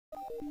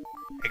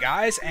Hey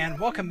guys, and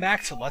welcome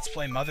back to Let's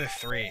Play Mother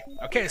 3.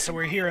 Okay, so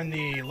we're here in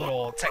the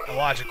little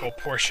technological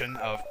portion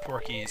of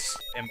Porky's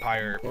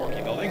Empire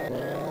Porky building.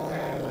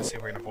 Let's see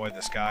if we can avoid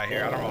this guy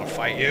here. I don't want to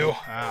fight you.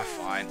 Ah,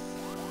 fine.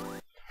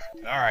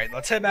 Alright,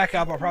 let's head back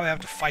up. I'll probably have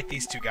to fight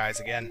these two guys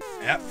again.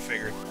 Yep,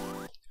 figured.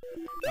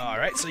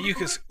 Alright, so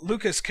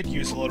Lucas could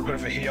use a little bit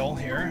of a heal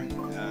here.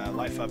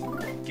 Life up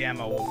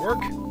Gamma will work,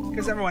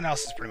 because everyone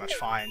else is pretty much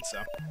fine,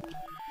 so...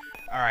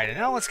 Alright, and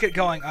now let's get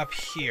going up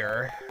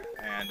here.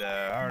 And,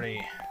 I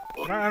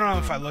don't know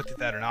if I looked at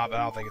that or not, but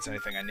I don't think it's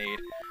anything I need.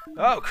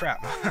 Oh,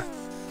 crap.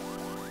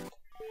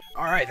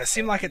 Alright, that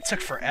seemed like it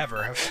took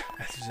forever.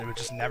 It would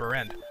just never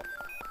end.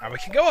 We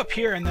can go up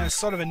here, and there's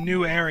sort of a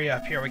new area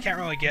up here. We can't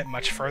really get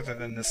much further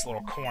than this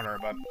little corner,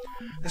 but...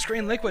 This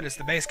green liquid is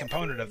the base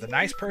component of the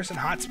Nice Person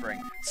Hot Spring.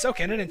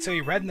 Soak in it until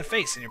you're red in the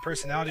face, and your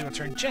personality will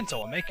turn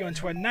gentle and make you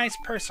into a nice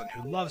person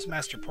who loves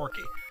Master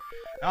Porky.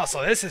 Oh,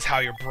 so this is how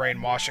you're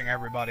brainwashing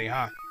everybody,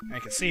 huh? I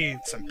can see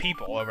some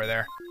people over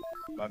there.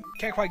 But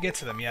can't quite get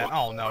to them yet.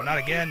 Oh no, not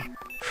again.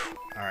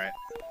 Alright.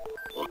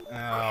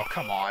 Oh,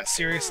 come on,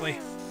 seriously?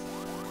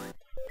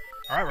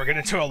 Alright, we're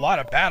getting into a lot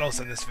of battles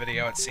in this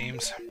video, it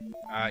seems.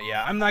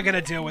 Yeah, I'm not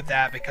gonna deal with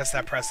that because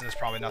that present is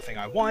probably nothing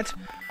I want.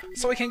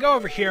 So we can go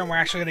over here and we're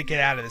actually gonna get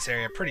out of this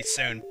area pretty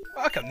soon.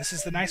 Welcome, this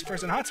is the Nice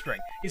Person Hot Spring.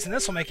 Using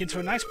this will make you into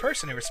a nice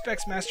person who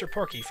respects Master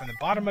Porky from the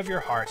bottom of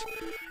your heart.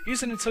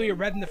 Use it until you're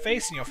red in the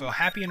face and you'll feel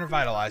happy and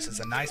revitalized as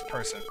a nice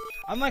person.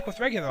 Unlike with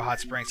regular hot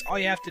springs, all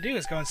you have to do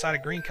is go inside a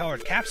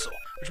green-colored capsule,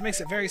 which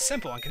makes it very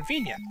simple and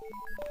convenient.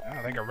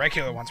 I think a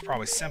regular one's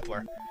probably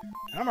simpler.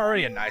 And I'm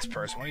already a nice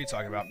person, what are you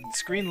talking about?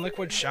 This green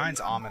liquid shines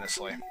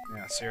ominously.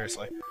 Yeah,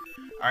 seriously.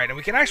 Alright, and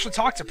we can actually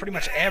talk to pretty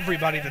much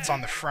everybody that's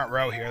on the front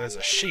row here. There's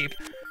a sheep.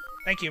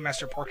 Thank you,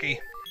 Master Porky.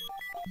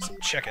 Some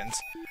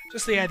chickens.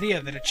 Just the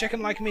idea that a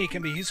chicken like me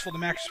can be useful to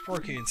Master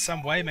Porky in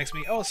some way makes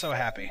me oh so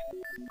happy.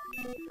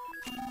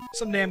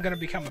 Someday I'm gonna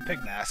become a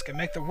pig mask and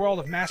make the world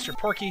of Master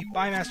Porky,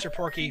 by Master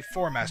Porky,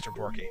 for Master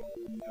Porky.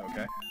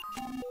 Okay.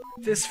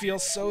 This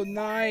feels so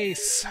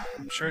nice.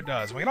 I'm sure it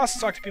does. We can also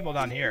talk to people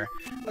down here.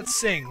 Let's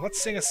sing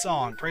a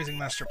song praising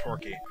Master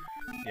Porky.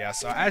 Yeah,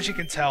 so as you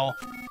can tell,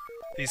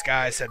 these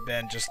guys have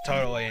been just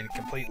totally and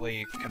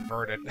completely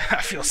converted.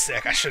 I feel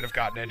sick. I should have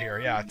gotten in here.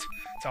 Yeah,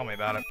 tell me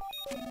about it.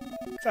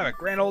 Let's have a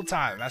grand old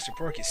time. Master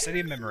Porky's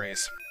City of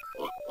Memories.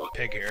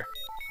 Pig here.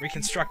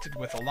 Reconstructed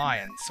with a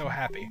lion. So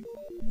happy.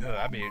 Ugh,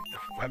 that'd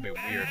be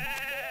weird.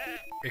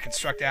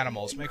 Reconstruct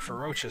animals. Make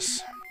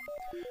ferocious.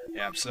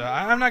 Yeah, so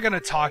I'm not going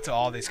to talk to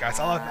all these guys.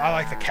 I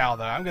like the cow,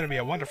 though. I'm going to be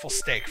a wonderful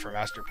steak for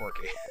Master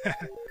Porky.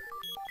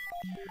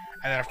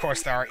 And then, of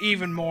course, there are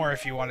even more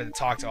if you wanted to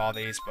talk to all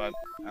these, but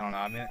I don't know.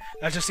 I mean,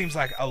 that just seems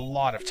like a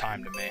lot of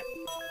time to me.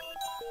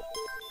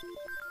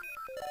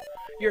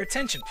 Your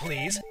attention,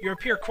 please. You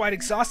appear quite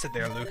exhausted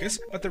there, Lucas,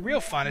 but the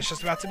real fun is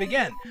just about to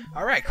begin.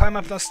 Alright, climb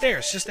up those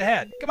stairs just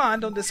ahead. Come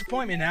on, don't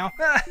disappoint me now.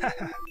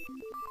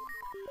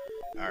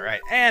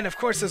 Alright, and of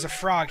course there's a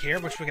frog here,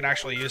 which we can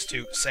actually use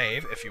to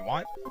save, if you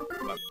want.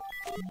 But,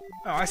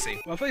 oh, I see.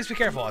 Well, please be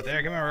careful out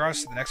there. Give my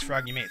regards to the next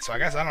frog you meet. So I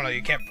guess, I don't know,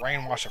 you can't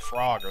brainwash a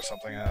frog or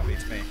something. That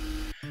beats me.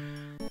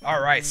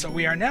 Alright, so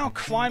we are now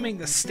climbing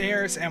the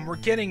stairs, and we're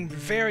getting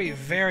very,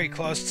 very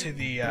close to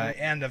the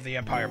end of the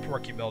Empire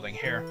Porky building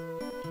here.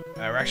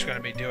 We're actually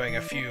going to be doing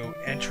a few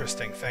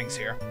interesting things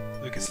here.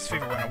 Lucas's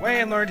fever went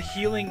away and learned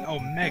Healing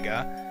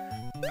Omega.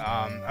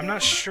 I'm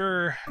not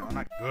sure, well,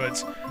 not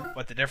goods,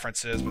 what the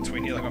difference is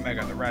between Healing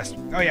Omega and the rest.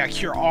 Oh yeah,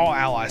 cure all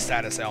ally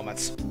status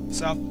ailments.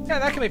 So, yeah,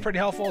 that can be pretty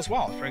helpful as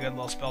well. It's a pretty good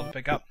little spell to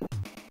pick up.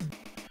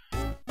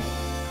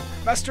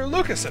 Master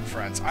Lucas and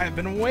friends, I have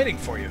been waiting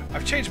for you.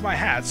 I've changed my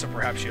hat, so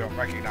perhaps you don't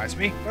recognize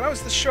me, but I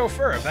was the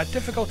chauffeur of that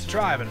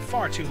difficult-to-drive and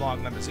far too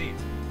long limousine.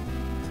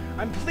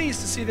 I'm pleased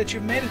to see that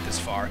you've made it this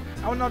far.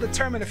 I will now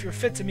determine if you're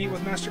fit to meet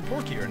with Master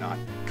Porky or not.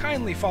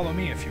 Kindly follow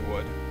me if you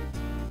would.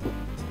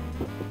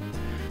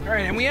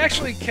 Alright, and we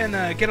actually can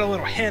get a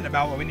little hint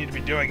about what we need to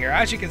be doing here.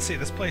 As you can see,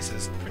 this place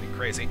is pretty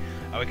crazy.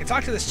 We can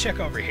talk to this chick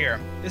over here.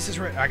 This is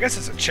written, I guess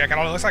it's a chick. I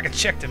don't know, it looks like a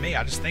chick to me.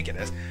 I just think it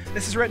is.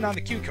 This is written on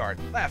the cue card.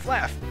 Laugh,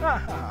 laugh. Ha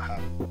ha ha.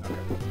 Okay.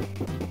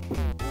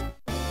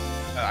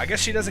 I guess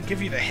she doesn't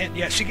give you the hint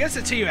yet. She gives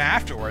it to you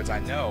afterwards, I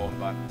know,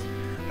 but...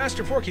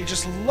 Master Porky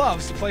just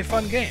loves to play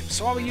fun games,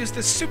 so I will use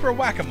this super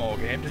whack-a-mole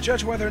game to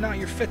judge whether or not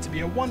you're fit to be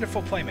a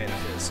wonderful playmate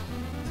of his.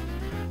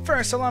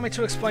 First, allow me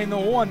to explain the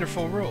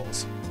wonderful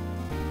rules.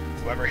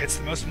 Whoever hits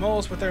the most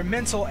moles with their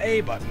mental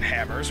A-button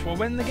hammers will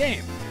win the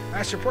game.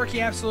 Master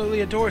Porky absolutely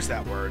adores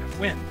that word,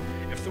 win.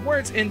 If the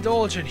words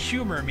indulge and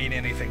humor mean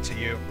anything to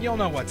you, you'll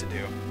know what to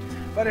do.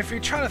 But if you're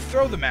trying to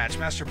throw the match,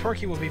 Master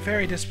Porky will be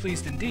very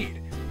displeased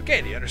indeed.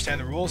 Okay, do you understand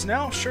the rules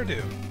now? Sure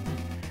do.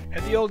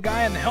 Hit the old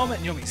guy in the helmet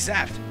and you'll be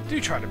zapped. Do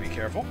try to be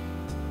careful.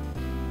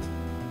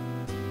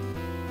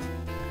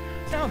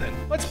 Now then,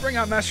 let's bring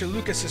out Master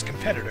Lucas's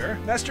competitor,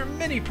 Master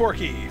Mini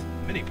Porky.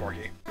 Mini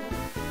Porky.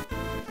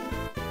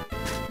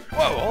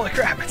 Whoa, holy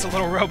crap, it's a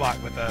little robot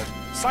with a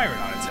siren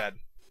on its head.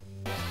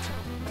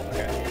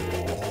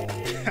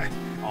 Okay.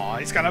 Aw,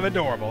 he's kind of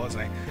adorable, isn't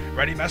he?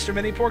 Ready, Master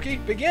Mini Porky?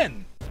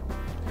 Begin!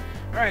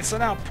 Alright, so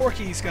now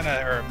Porky's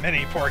gonna, or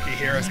Mini Porky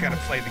here, is gonna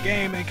play the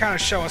game and kind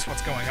of show us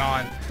what's going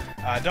on.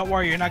 Don't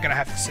worry, you're not gonna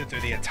have to sit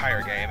through the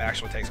entire game. It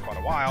actually takes quite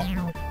a while.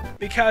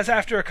 Because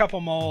after a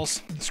couple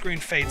moles, the screen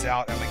fades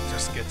out and we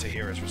just get to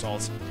hear his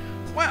results.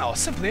 Wow,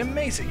 simply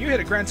amazing. You hit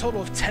a grand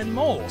total of 10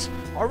 moles.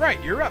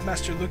 Alright, you're up,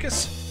 Master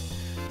Lucas.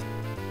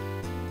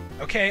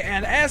 Okay,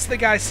 and as the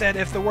guy said,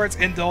 if the words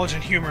indulge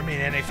and humor mean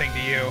anything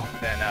to you,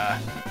 then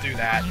do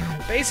that.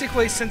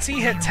 Basically, since he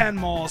hit 10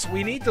 moles,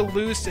 we need to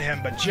lose to him,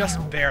 but just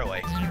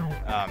barely.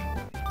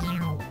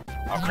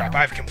 Oh crap,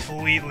 I've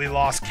completely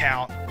lost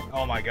count.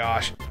 Oh my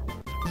gosh.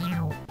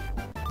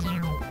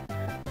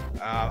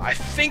 I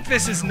think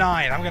this is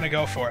 9. I'm gonna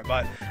go for it,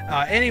 but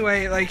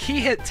anyway, like,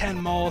 he hit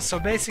 10 moles, so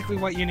basically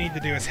what you need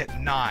to do is hit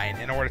 9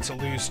 in order to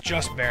lose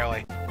just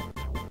barely.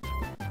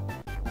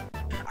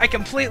 I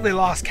completely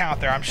lost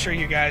count there. I'm sure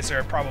you guys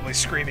are probably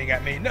screaming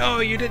at me, no,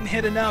 you didn't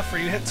hit enough, or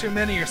you hit too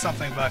many or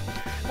something, but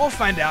we'll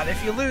find out.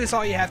 If you lose,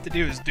 all you have to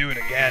do is do it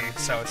again,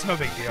 so it's no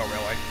big deal,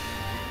 really.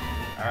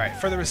 Alright,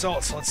 for the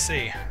results, let's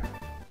see.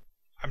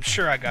 I'm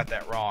sure I got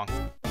that wrong.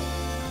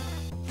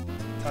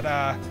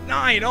 Ta-da!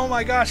 9! Oh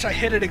my gosh, I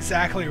hit it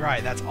exactly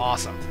right. That's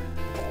awesome.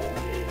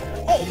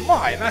 Oh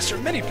my, Master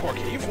Mini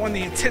Porky, you've won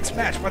the intense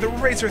match by the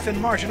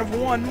razor-thin margin of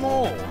 1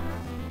 mole!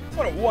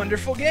 What a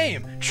wonderful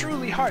game!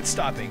 Truly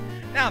heart-stopping.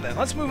 Now then,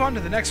 let's move on to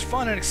the next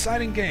fun and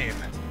exciting game.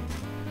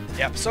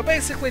 Yep, so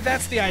basically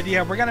that's the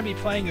idea. We're going to be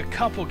playing a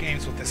couple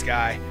games with this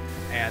guy,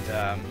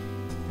 and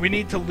we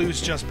need to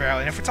lose just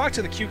barely. And if we talk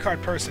to the cue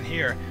card person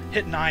here,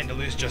 hit 9 to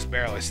lose just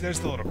barely. So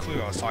there's the little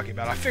clue I was talking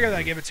about. I figured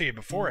I'd give it to you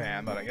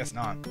beforehand, but I guess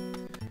not.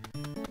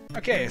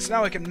 Okay, so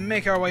now we can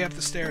make our way up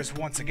the stairs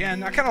once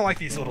again. I kind of like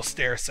these little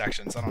stair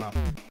sections, I don't know.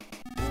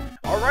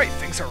 Alright,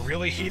 things are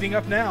really heating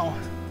up now.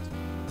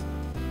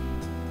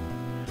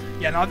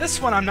 Yeah, now this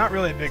one I'm not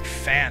really a big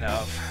fan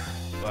of,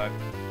 but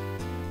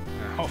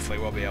hopefully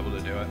we'll be able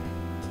to do it.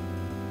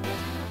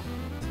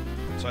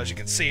 So as you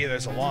can see,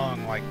 there's a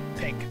long, like,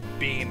 pink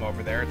beam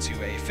over there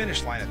to a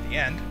finish line at the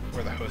end,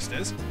 where the host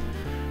is.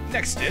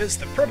 Next is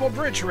the Purple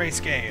Bridge Race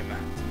game.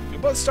 You'll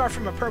both start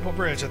from a purple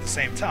bridge at the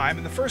same time,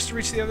 and the first to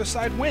reach the other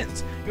side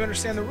wins. You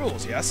understand the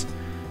rules, yes?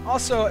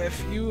 Also,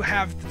 if you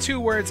have the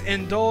 2 words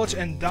indulge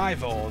and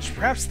divulge,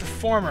 perhaps the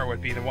former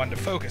would be the one to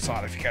focus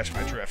on if you catch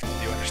my drift.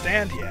 Do you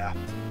understand? Yeah.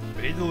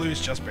 We need to lose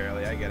just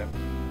barely, I get it.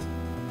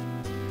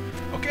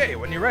 Okay,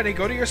 when you're ready,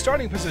 go to your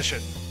starting position.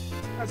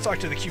 Let's talk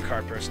to the cue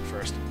card person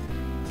first.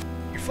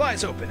 Your fly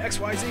is open,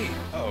 XYZ.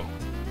 Oh,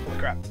 holy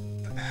crap.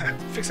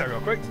 Fix that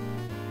real quick.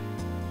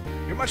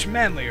 You're much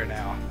manlier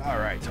now.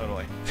 Alright,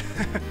 totally.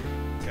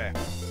 Okay.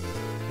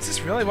 Is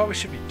this really what we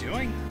should be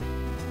doing?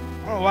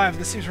 I don't know why,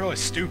 this seems really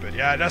stupid.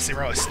 Yeah, it does seem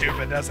really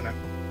stupid, doesn't it?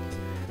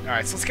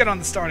 Alright, so let's get on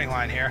the starting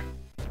line here.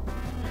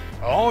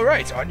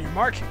 Alright, on your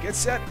mark, get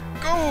set,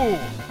 go!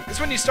 It's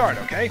when you start,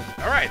 okay?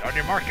 Alright, on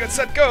your mark, get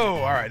set, go!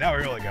 Alright, now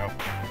we really go.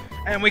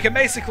 And we can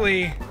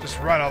basically just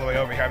run all the way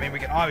over here. I mean, we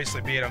can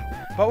obviously beat him.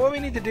 But what we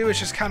need to do is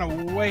just kind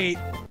of wait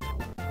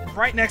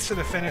right next to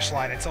the finish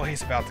line until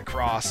he's about to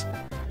cross.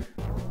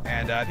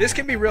 And this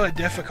can be really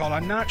difficult.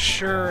 I'm not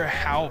sure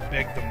how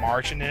big the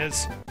margin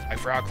is, like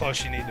for how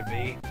close you need to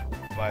be.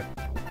 But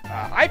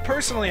I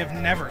personally have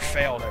never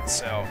failed it,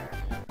 so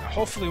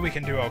hopefully we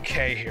can do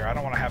okay here. I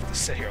don't want to have to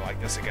sit here like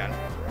this again.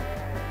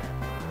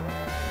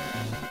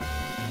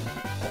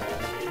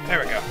 There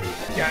we go.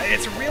 Yeah,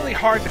 it's really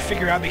hard to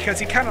figure out because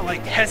he kind of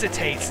like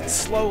hesitates and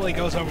slowly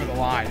goes over the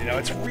line. You know,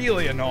 it's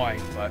really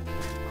annoying, but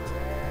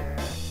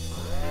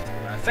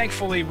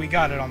thankfully we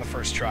got it on the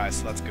first try,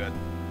 so that's good.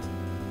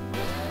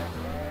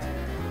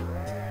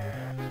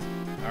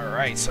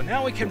 Alright, so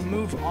now we can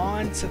move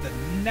on to the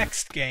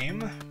next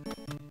game,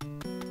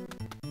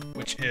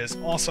 which is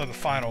also the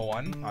final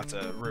one, not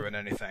to ruin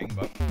anything,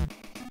 but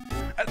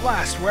at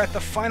last, we're at the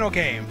final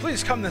game.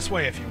 Please come this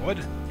way if you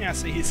would. Yeah,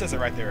 see, he says it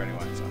right there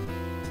anyway, so.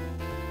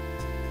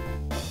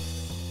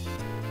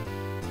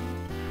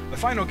 The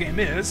final game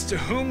is, To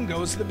Whom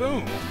Goes the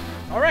Boom?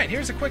 Alright,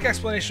 here's a quick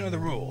explanation of the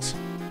rules.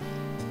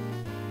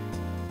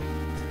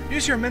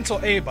 Use your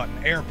mental A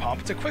button, air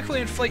pump, to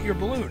quickly inflate your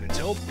balloon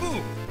until,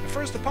 boom! The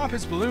first to pop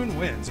his balloon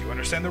wins. You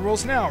understand the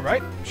rules now,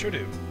 right? Sure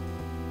do.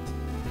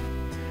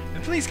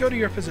 Then please go to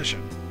your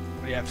position.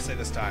 What do you have to say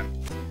this time?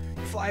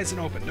 Your fly isn't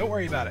open, don't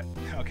worry about it.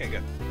 Okay,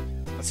 good.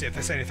 Let's see if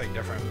they say anything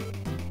different.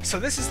 So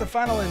this is the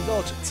final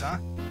indulgence, huh?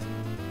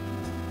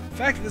 The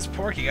fact that this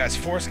Porky guy's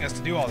forcing us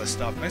to do all this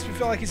stuff makes me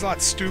feel like he's a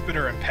lot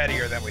stupider and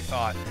pettier than we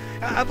thought.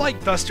 I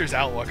like Duster's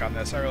outlook on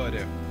this, I really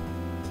do.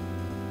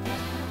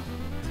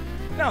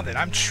 Now then,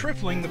 I'm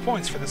tripling the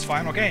points for this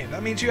final game.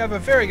 That means you have a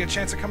very good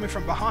chance of coming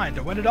from behind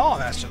to win it all,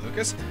 Master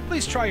Lucas.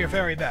 Please try your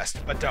very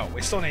best, but don't.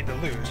 We still need to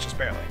lose, just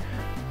barely.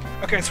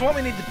 Okay, so what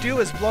we need to do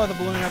is blow the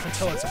balloon up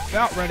until it's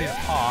about ready to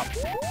pop.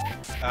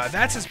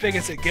 That's as big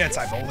as it gets,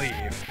 I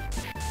believe.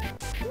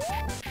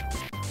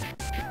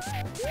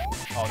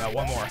 Oh no,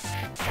 one more.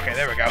 Okay,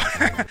 there we go.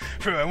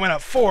 It went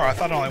up 4, I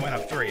thought it only went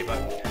up 3, but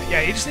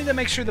yeah, you just need to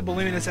make sure the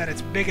balloon is at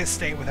its biggest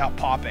state without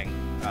popping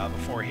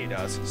before he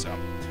does, so.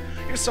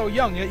 You're so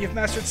young, yet you've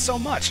mastered so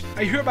much.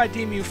 I hereby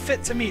deem you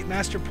fit to meet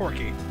Master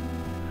Porky.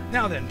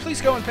 Now then,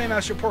 please go and pay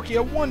Master Porky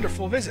a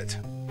wonderful visit.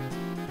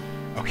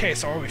 Okay,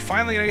 so are we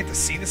finally gonna get to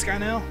see this guy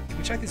now? Can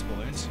we check these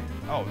balloons?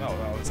 Oh, no,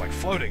 it's like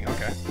floating.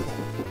 Okay, cool.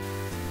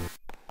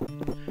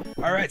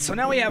 Alright, so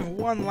now we have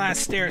one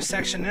last stairs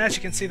section, and as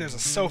you can see, there's a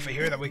sofa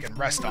here that we can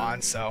rest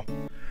on, so...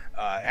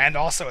 and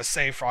also a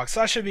save frog, so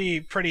that should be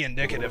pretty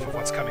indicative of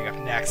what's coming up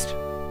next.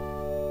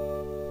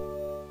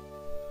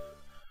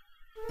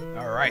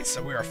 Alright,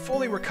 so we are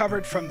fully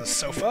recovered from the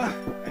sofa,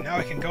 and now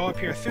I can go up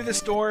here through this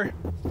door,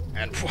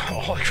 and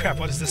holy crap,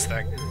 what is this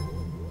thing?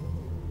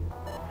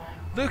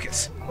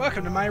 Lucas,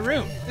 welcome to my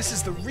room. This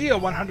is the real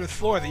 100th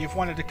floor that you've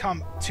wanted to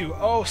come to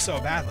oh so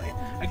badly.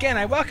 Again,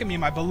 I welcome you,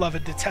 my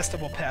beloved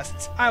detestable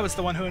pests. I was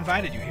the one who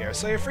invited you here,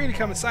 so you're free to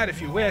come inside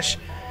if you wish.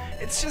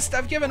 It's just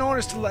I've given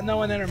orders to let no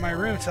one enter my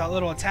room to that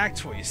little attack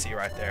tool you see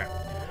right there.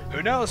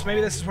 Who knows,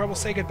 maybe this is where we'll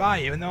say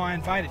goodbye even though I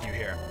invited you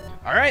here.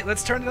 Alright,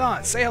 let's turn it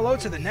on. Say hello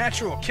to the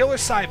natural killer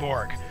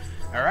cyborg.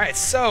 Alright,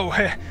 so,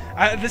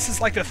 this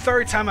is like the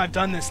third time I've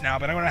done this now,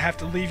 but I'm going to have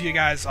to leave you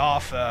guys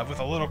off with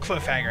a little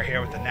cliffhanger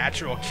here with the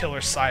natural killer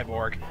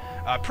cyborg.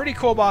 Pretty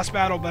cool boss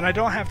battle, but I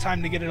don't have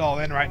time to get it all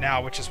in right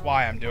now, which is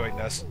why I'm doing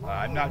this.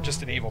 I'm not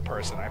just an evil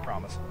person, I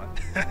promise.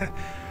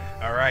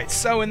 Alright,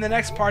 so in the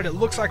next part, it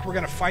looks like we're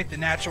going to fight the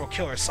natural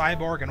killer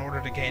cyborg in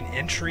order to gain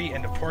entry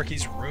into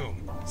Porky's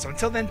room. So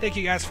until then, thank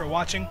you guys for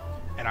watching,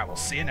 and I will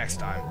see you next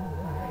time.